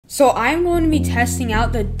So I'm going to be testing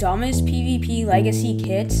out the dumbest PvP legacy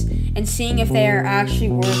kits and seeing if they are actually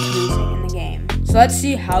worth using in the game. So let's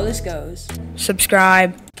see how this goes.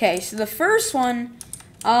 Subscribe. Okay, so the first one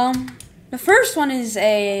is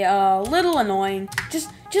a little annoying.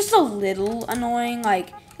 Just a little annoying. Like,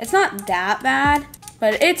 it's not that bad,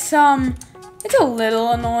 but it's a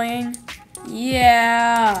little annoying.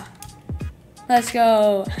 Yeah. Let's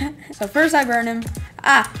go. So first I burn him.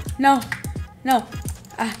 No.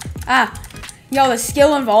 Yo, the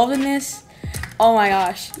skill involved in this. Oh my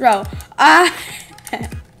gosh. Bro.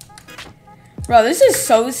 Bro, this is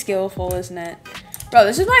so skillful, isn't it? Bro,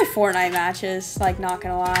 this is my Fortnite matches, like, not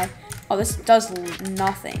gonna lie. Oh, this does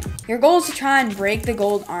nothing. Your goal is to try and break the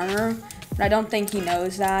gold armor, but I don't think he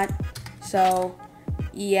knows that. So,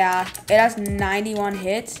 yeah, it has 91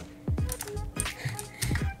 hits.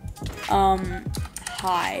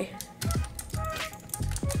 Hi.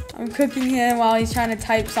 I'm cooking him while he's trying to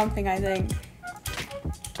type something, I think.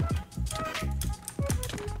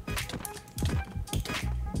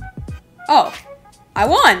 Oh, I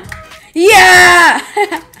won! Yeah!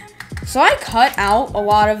 So I cut out a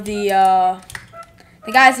lot of the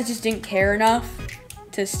guys that just didn't care enough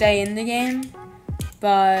to stay in the game.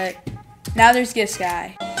 But now there's this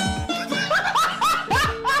guy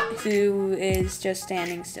who is just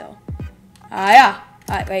standing still. Yeah.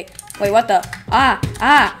 Wait, what the?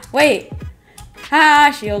 Wait.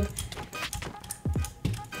 Shield.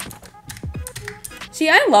 See,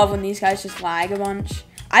 I love when these guys just lag a bunch.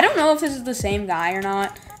 I don't know if this is the same guy or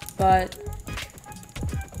not, but...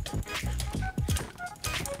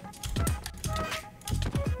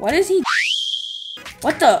 What is he?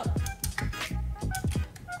 What the?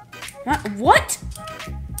 What?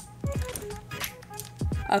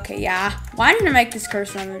 Okay, yeah. Why didn't I make this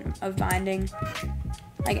curse of binding?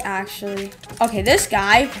 Like, actually. Okay, this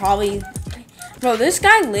guy probably... Bro, this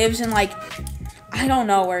guy lives in, like... I don't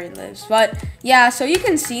know where he lives. But, yeah, so you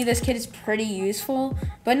can see this kit is pretty useful.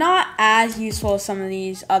 But not as useful as some of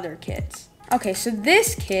these other kits. Okay, so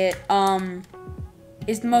this kit,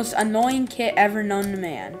 is the most annoying kit ever known to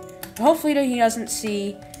man. Hopefully he doesn't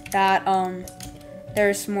see that,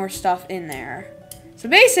 there's more stuff in there. So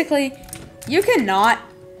basically, you cannot...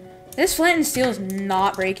 This flint and steel is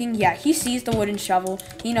not breaking. Yeah, he sees the wooden shovel.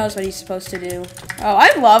 He knows what he's supposed to do. Oh,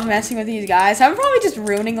 I love messing with these guys. I'm probably just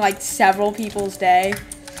ruining, like, several people's day.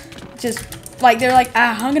 Just, like, they're like,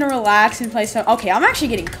 I'm gonna relax and play some... Okay, I'm actually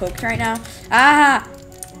getting cooked right now.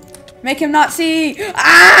 Make him not see. No!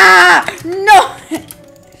 The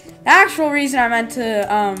actual reason I meant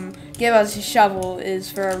to, give us a shovel is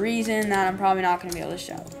for a reason that I'm probably not gonna be able to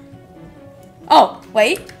show. Oh,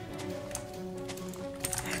 wait.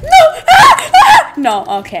 No! No,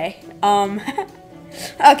 okay.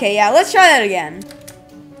 Okay, yeah, let's try that again.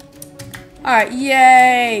 Alright,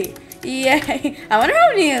 yay! Yay! I wonder how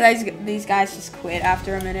many of these guys just quit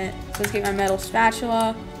after a minute. So let's get my metal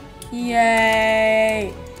spatula.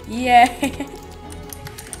 Yay! Yay!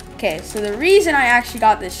 Okay, so the reason I actually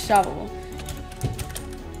got this shovel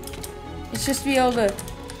is just to be able to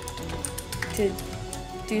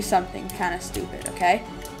do something kind of stupid, okay?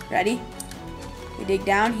 Ready? We dig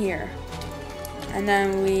down here. And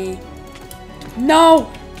then we...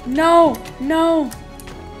 No!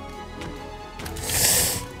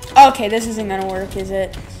 Okay, this isn't gonna work, is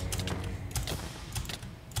it?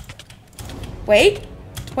 Wait.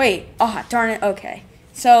 Oh, darn it. Okay.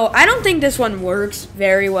 So, I don't think this one works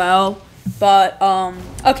very well. But,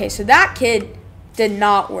 okay, so that kid did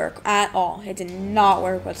not work at all. It did not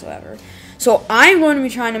work whatsoever. So, I'm going to be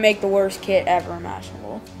trying to make the worst kit ever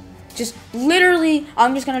imaginable. Just literally,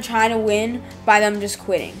 I'm just gonna try to win by them just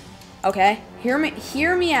quitting. Okay? Hear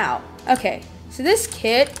me out. Okay, so this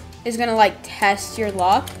kit is gonna like test your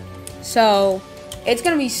luck. So it's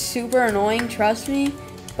gonna be super annoying, trust me,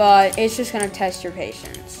 but it's just gonna test your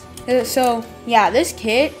patience. So yeah, this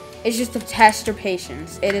kit is just to test your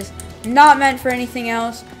patience. It is not meant for anything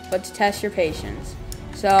else but to test your patience.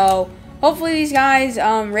 So hopefully these guys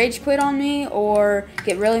rage quit on me or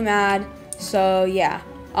get really mad. So yeah.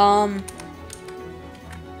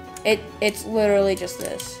 It's literally just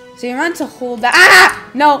this. So you're meant to hold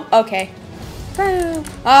that. No, okay.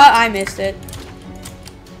 I missed it.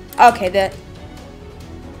 Okay,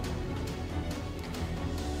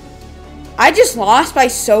 I just lost by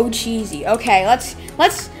so cheesy. Okay, let's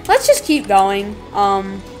just keep going.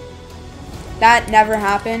 That never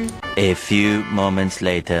happened. A few moments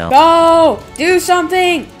later. Go! Do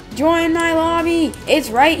something! Join my lobby! It's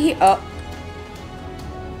right here. Oh.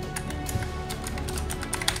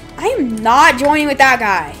 I am not joining with that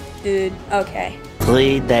guy, dude. Okay.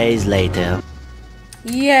 3 days later.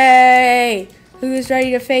 Yay! Who is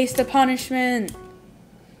ready to face the punishment?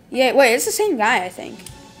 Yeah, wait, it's the same guy, I think.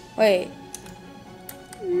 Wait.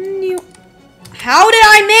 How did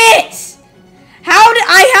I miss? How did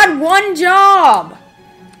I had one job?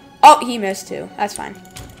 Oh, he missed too. That's fine.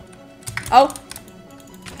 Oh.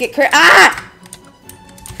 Get crit. Ah!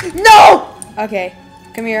 No! Okay.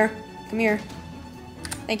 Come here. Come here.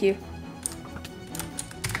 Thank you.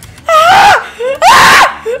 Ah!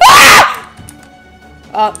 Ah! Ah!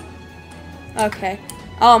 Oh. Okay.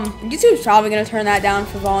 YouTube's probably gonna turn that down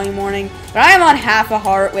for volume warning, but I am on half a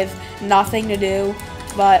heart with nothing to do,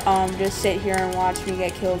 but just sit here and watch me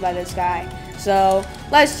get killed by this guy. So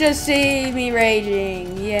let's just see me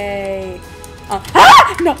raging. Yay!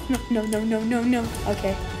 Ah! No! No! No! No! No! No! No!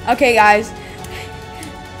 Okay. Okay, guys.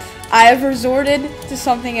 I have resorted to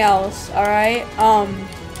something else. All right.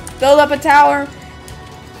 Build up a tower.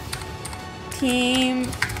 Team.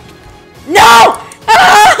 No!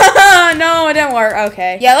 Ah! No, it didn't work.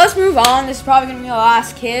 Okay. Yeah, let's move on. This is probably gonna be the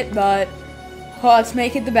last kit, but let's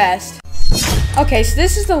make it the best. Okay, so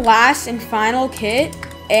this is the last and final kit,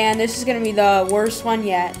 and this is gonna be the worst one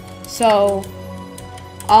yet. So,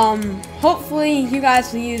 hopefully you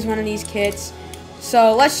guys will use one of these kits.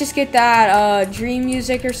 So let's just get that dream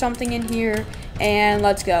music or something in here, and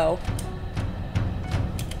let's go.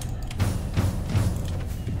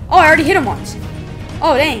 Oh, I already hit him once.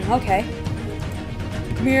 Oh, dang. Okay.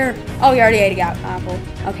 Come here. Oh, he already ate a apple.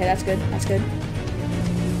 Okay, that's good. That's good.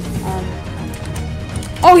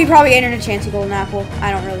 Oh, he probably ate a chancy golden apple.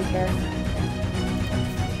 I don't really care.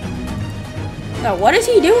 No, what is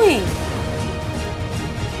he doing?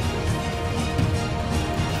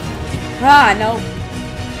 Ah, no.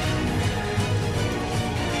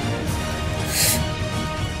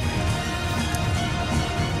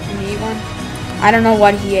 Can you eat one? I don't know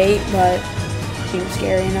what he ate, but it seems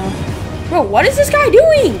scary enough. Bro, what is this guy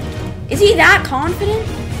doing? Is he that confident?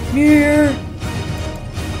 Here.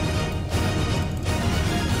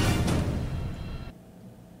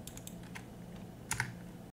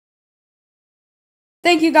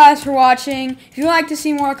 Thank you guys for watching. If you'd like to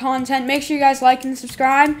see more content, make sure you guys like and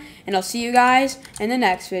subscribe, and I'll see you guys in the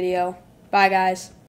next video. Bye, guys.